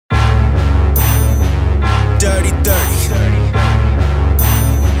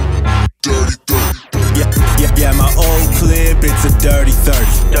at my old clip, it's a dirty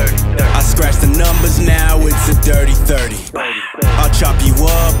 30. I scratch the numbers now, it's a dirty 30. I'll chop you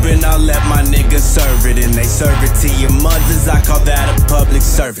up and I'll let my niggas serve it. And they serve it to your mothers, I call that a public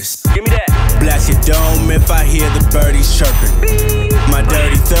service. Give me that. Blast your dome if I hear the birdies chirping. My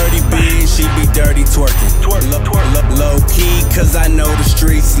dirty 30 B, she be dirty twerking. Low key, cause I know the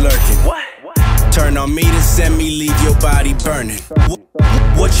streets lurking. What? Turn on me to send me, leave your body burning.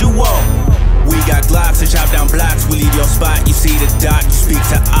 What you want? We got glocks to chop down blocks. We leave your spot, you see the doc. You speak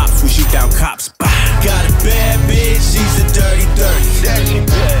to ops, we shoot down cops. Got a bad bitch, she's a dirty 30.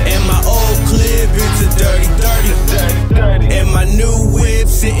 And my old clip, it's a dirty 30. And my new whip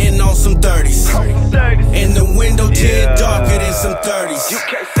sitting on some 30's. And the window tint darker than some 30's.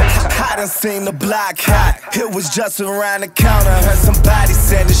 I done seen the block hot. It was just around the counter. Heard somebody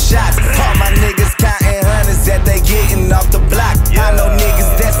sending shots. All my niggas counting hundreds that they getting off the block. I know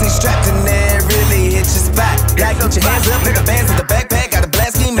niggas that's strapped in there really hit your spot. Like put your hands up, put the bands in the backpack. Got a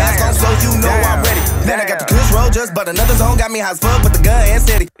blast ski mask on so you know I'm ready. Then I got the kush roll just but another zone. Got me high as fuck with the gun and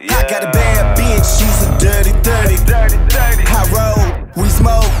steady. I got a bad bitch, she's a dirty 30. I roll, we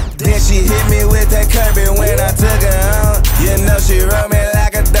smoke. Then she hit me with that Kirby when I took her home. You know she rode me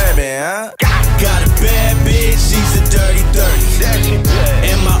like a derby, huh? Got a bad bitch, she's a dirty 30.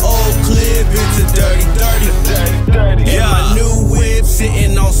 And my old clip, it's a dirty 30. And my new whip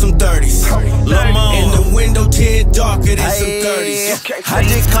sitting on some 30's. Lil Mone. And the window tint darker than some 30's. I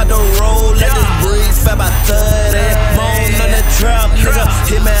just caught the roll, let this breeze fat by 30. Moan on the trap, nigga.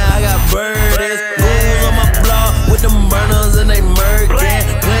 Hit me, I got birdies. Rules on my block with them burners and they murking.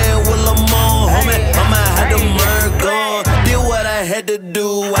 Playing with Lil Mone, homie, I'ma have to murk on. Did what I had to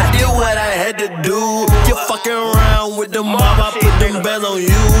do, I did what I had to do. You fucking around with the mob, I put them bands on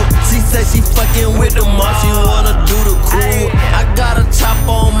you. She said she fucking with the mob, she wanna do the cool. I got a chop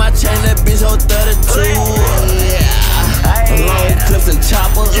on my chain, that bitch hold 32. Long clips and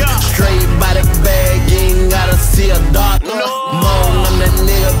choppers, straight by the bag, you ain't gotta see a doctor. Moan, I'm that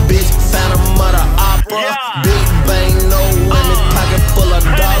nigga, bitch, Phantom of the Opera. Big bang, no women, pocket full of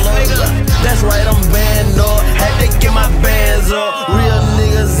dollars. That's right, I'm banned up, had to get my bands up. Real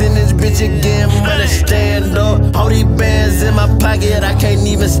niggas in this bitch again, money stand up. All these bands in my pocket, I can't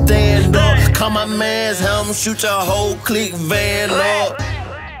even stand up. Call my mans, help him shoot your whole clique van up.